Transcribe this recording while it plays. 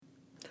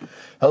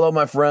Hello,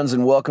 my friends,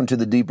 and welcome to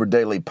the Deeper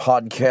Daily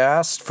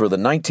Podcast for the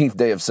 19th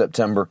day of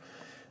September.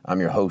 I'm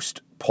your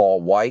host,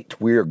 Paul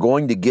White. We are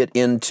going to get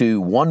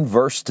into one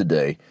verse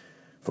today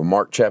from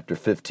Mark chapter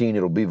 15.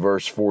 It'll be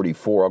verse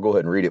 44. I'll go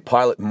ahead and read it.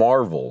 Pilate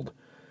marveled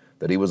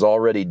that he was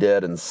already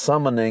dead, and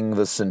summoning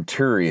the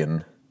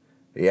centurion,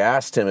 he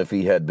asked him if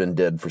he had been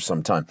dead for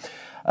some time.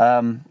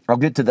 I'll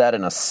get to that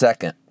in a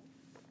second.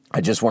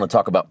 I just want to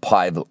talk about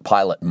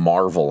Pilate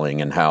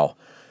marveling and how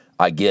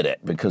I get it,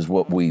 because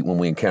when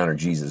we encounter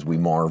Jesus, we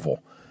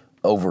marvel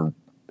over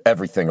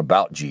everything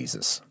about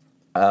Jesus.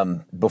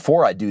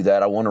 Before I do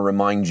that, I want to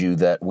remind you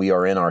that we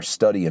are in our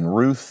study in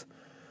Ruth.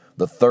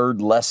 The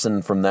third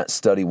lesson from that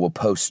study will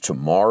post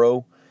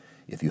tomorrow.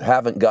 If you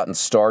haven't gotten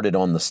started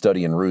on the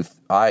study in Ruth,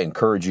 I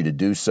encourage you to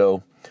do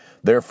so.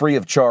 They're free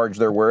of charge.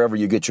 They're wherever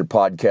you get your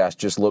podcast.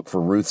 Just look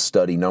for Ruth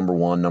study number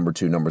 1, number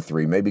 2, number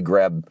 3. Maybe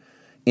grab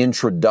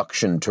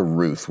Introduction to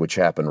Ruth, which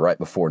happened right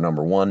before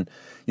number 1.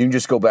 You can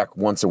just go back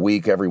once a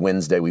week. Every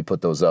Wednesday we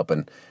put those up,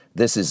 and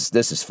this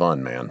is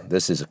fun, man.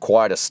 This is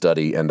quite a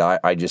study, and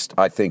I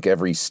think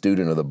every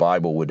student of the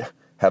Bible would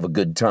have a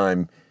good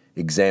time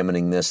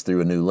examining this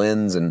through a new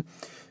lens, and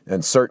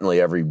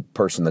certainly every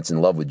person that's in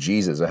love with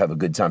Jesus will have a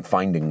good time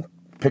finding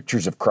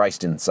pictures of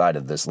Christ inside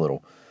of this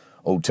little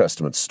Old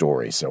Testament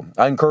story. So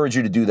I encourage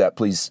you to do that.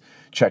 Please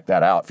check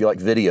that out. If you like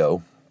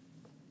video,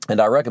 and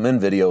I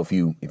recommend video if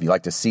you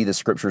like to see the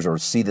scriptures or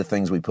see the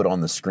things we put on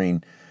the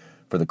screen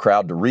for the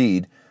crowd to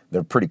read.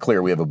 They're pretty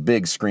clear. We have a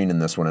big screen in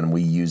this one, and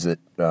we use it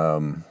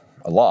a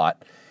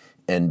lot.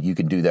 And you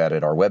can do that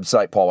at our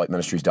website,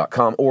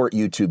 paulwhiteministries.com, or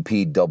YouTube.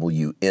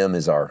 PWM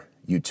is our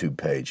YouTube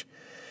page.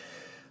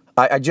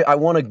 I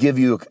want to give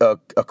you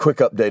a quick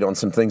update on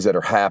some things that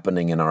are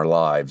happening in our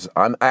lives.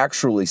 I'm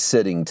actually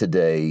sitting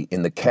today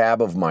in the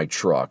cab of my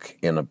truck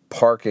in a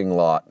parking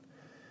lot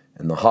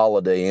in the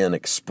Holiday Inn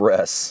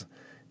Express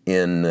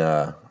in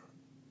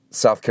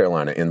South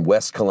Carolina, in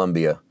West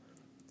Columbia,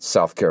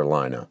 South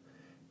Carolina.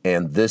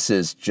 And this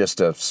is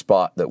just a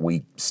spot that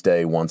we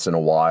stay once in a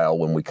while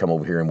when we come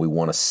over here and we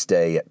want to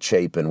stay at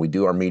Chapin. We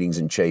do our meetings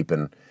in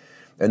Chapin.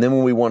 And then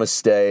when we want to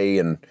stay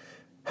and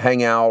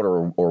hang out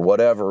or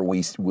whatever,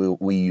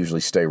 we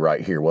usually stay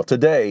right here. Well,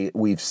 today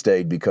we've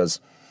stayed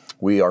because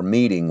we are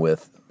meeting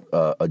with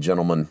a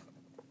gentleman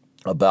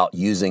about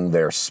using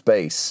their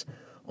space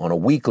on a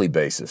weekly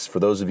basis. For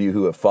those of you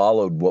who have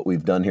followed what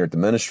we've done here at the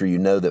ministry, you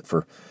know that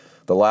for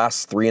the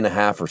last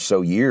 3.5 or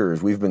so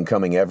years, we've been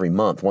coming every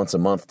month, once a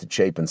month, to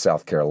Chapin,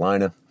 South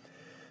Carolina,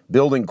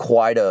 building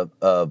quite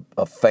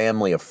a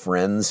family of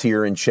friends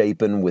here in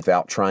Chapin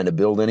without trying to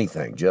build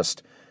anything,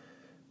 just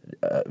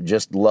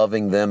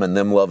loving them and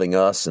them loving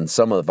us. And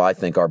some of, I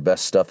think, our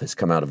best stuff has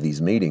come out of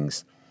these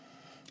meetings.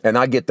 And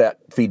I get that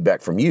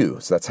feedback from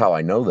you, so that's how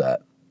I know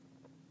that.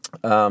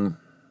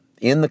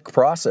 In the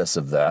process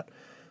of that,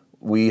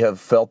 we have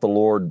felt the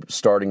Lord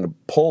starting to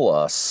pull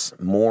us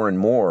more and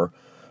more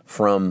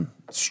from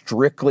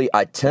strictly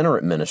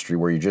itinerant ministry,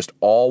 where you're just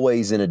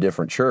always in a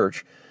different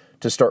church,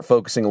 to start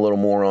focusing a little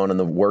more on, and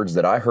the words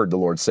that I heard the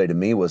Lord say to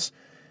me was,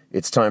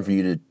 it's time for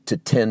you to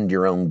tend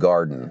your own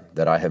garden,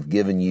 that I have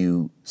given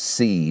you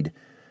seed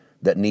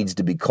that needs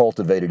to be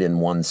cultivated in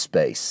one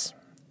space.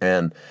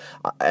 And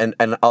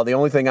the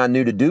only thing I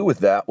knew to do with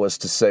that was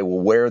to say, well,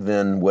 where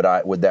then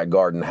would that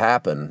garden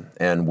happen?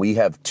 And we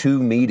have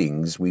 2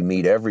 meetings. We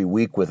meet every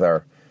week with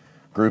our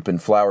group in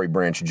Flowery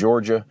Branch,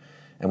 Georgia,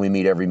 and we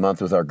meet every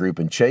month with our group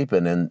in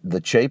Chapin. And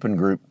the Chapin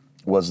group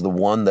was the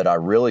one that I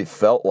really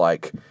felt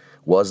like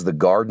was the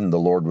garden the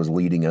Lord was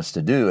leading us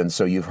to do. And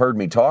so you've heard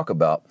me talk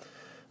about,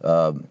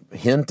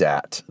 hint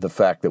at the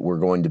fact that we're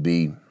going to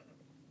be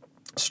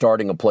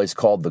starting a place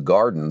called The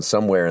Garden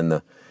somewhere in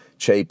the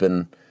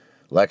Chapin,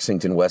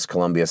 Lexington, West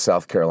Columbia,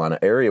 South Carolina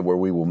area, where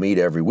we will meet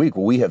every week.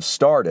 Well, we have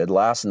started.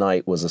 Last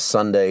night was a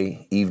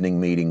Sunday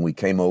evening meeting. We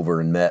came over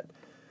and met.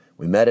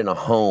 We met in a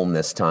home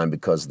this time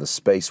because the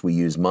space we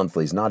use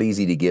monthly is not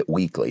easy to get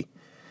weekly.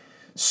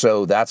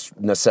 So that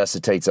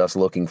necessitates us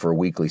looking for a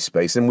weekly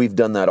space. And we've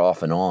done that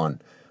off and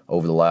on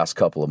over the last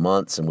couple of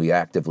months, and we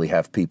actively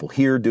have people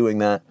here doing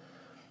that.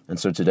 And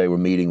so today we're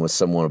meeting with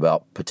someone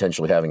about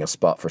potentially having a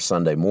spot for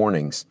Sunday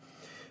mornings.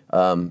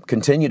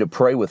 Continue to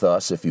pray with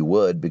us if you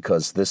would,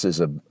 because this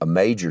is a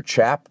major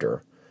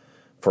chapter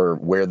for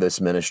where this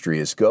ministry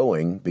is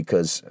going,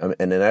 because,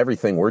 and in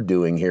everything we're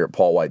doing here at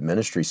Paul White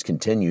Ministries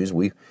continues.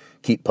 We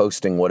keep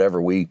posting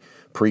whatever we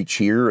preach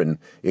here, and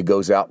it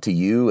goes out to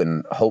you,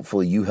 and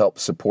hopefully you help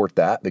support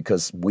that,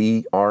 because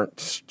we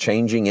aren't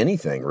changing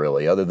anything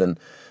really, other than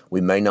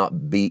we may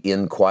not be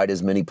in quite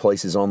as many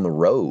places on the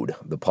road.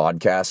 The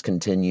podcast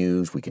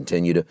continues. We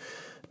continue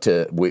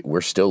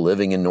we're still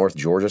living in North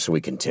Georgia, so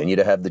we continue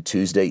to have the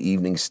Tuesday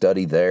evening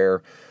study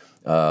there.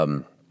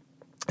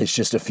 It's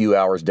just a few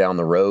hours down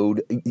the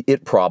road.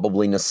 It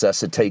probably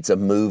necessitates a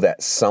move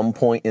at some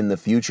point in the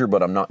future,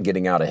 but I'm not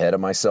getting out ahead of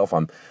myself.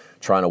 I'm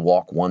trying to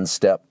walk one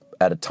step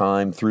at a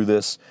time through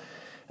this.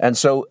 And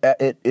so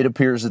it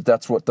appears that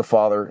that's what the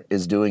Father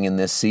is doing in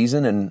this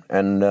season,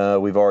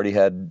 and we've already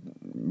had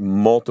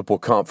multiple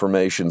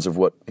confirmations of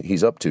what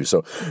he's up to.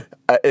 So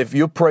if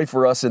you pray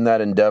for us in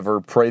that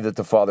endeavor, pray that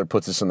the Father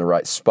puts us in the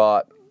right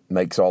spot,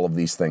 makes all of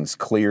these things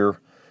clear.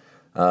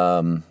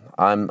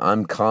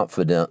 I'm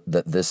confident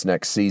that this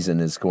next season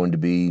is going to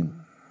be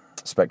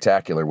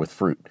spectacular with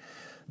fruit.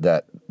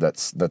 That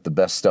the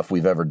best stuff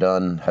we've ever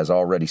done has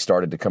already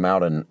started to come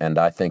out, and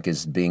I think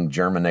is being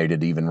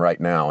germinated even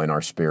right now in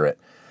our spirit,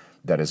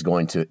 that is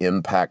going to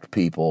impact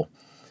people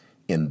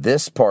in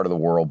this part of the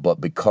world.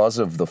 But because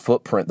of the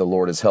footprint the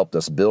Lord has helped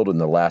us build in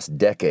the last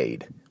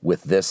decade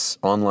with this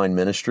online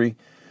ministry,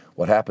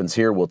 what happens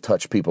here will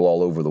touch people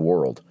all over the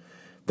world.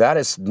 That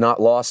is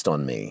not lost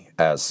on me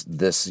as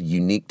this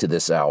unique to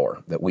this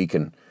hour, that we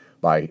can,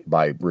 by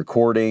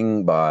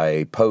recording,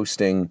 by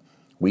posting,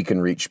 we can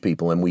reach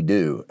people, and we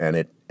do.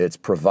 And it's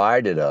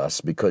provided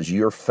us, because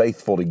you're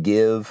faithful to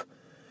give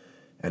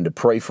and to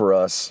pray for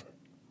us,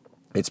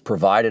 it's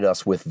provided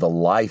us with the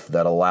life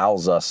that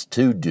allows us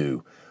to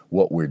do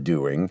what we're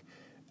doing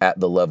at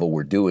the level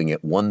we're doing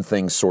it. One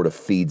thing sort of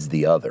feeds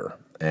the other.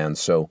 And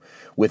so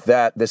with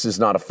that, this is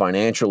not a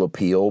financial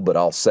appeal, but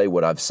I'll say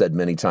what I've said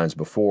many times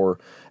before.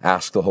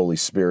 Ask the Holy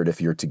Spirit if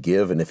you're to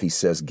give, and if he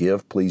says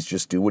give, please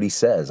just do what he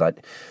says.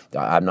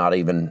 I'm not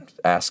even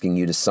asking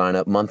you to sign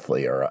up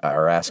monthly or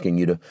asking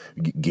you to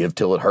give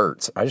till it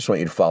hurts. I just want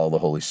you to follow the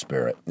Holy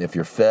Spirit. If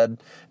you're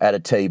fed at a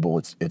table,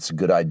 it's a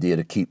good idea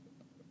to keep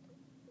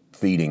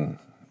feeding.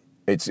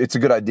 It's a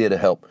good idea to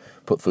help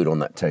put food on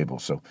that table.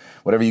 So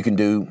whatever you can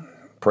do,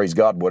 praise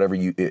God. Whatever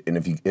and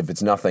if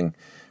it's nothing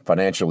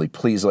financially,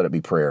 please let it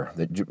be prayer.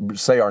 That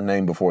say our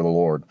name before the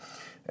Lord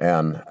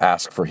and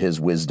ask for his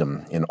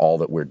wisdom in all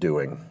that we're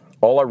doing.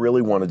 All I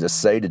really wanted to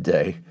say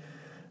today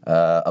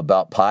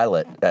about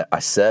Pilate, I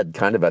said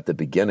kind of at the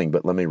beginning,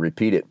 but let me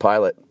repeat it.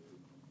 Pilate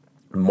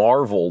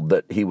marveled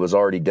that he was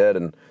already dead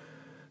and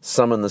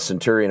summoned the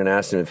centurion and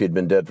asked him if he had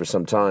been dead for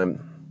some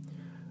time.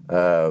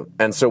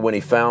 And so when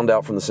he found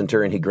out from the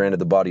centurion, he granted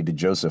the body to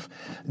Joseph.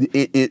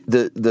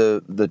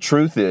 The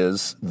truth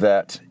is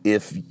that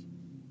if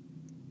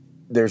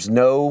there's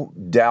no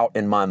doubt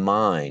in my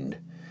mind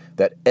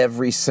that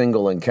every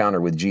single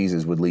encounter with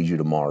Jesus would lead you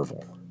to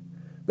marvel,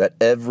 that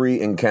every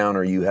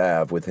encounter you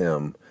have with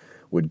him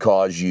would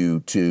cause you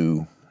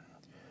to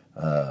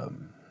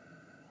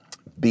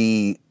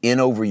be in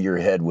over your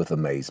head with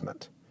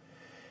amazement.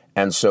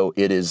 And so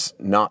it is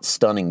not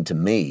stunning to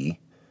me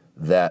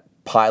that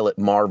Pilate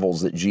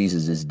marvels that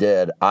Jesus is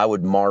dead. I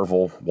would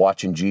marvel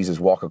watching Jesus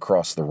walk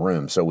across the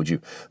room. So would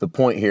you. The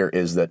point here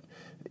is that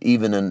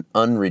even an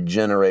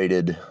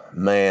unregenerated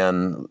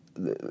man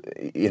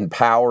in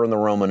power in the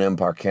Roman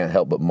Empire can't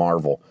help but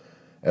marvel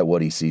at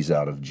what he sees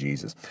out of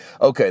Jesus.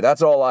 Okay,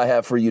 that's all I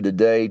have for you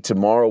today.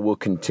 Tomorrow we'll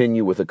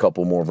continue with a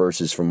couple more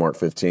verses from Mark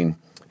 15.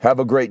 Have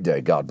a great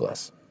day. God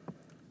bless.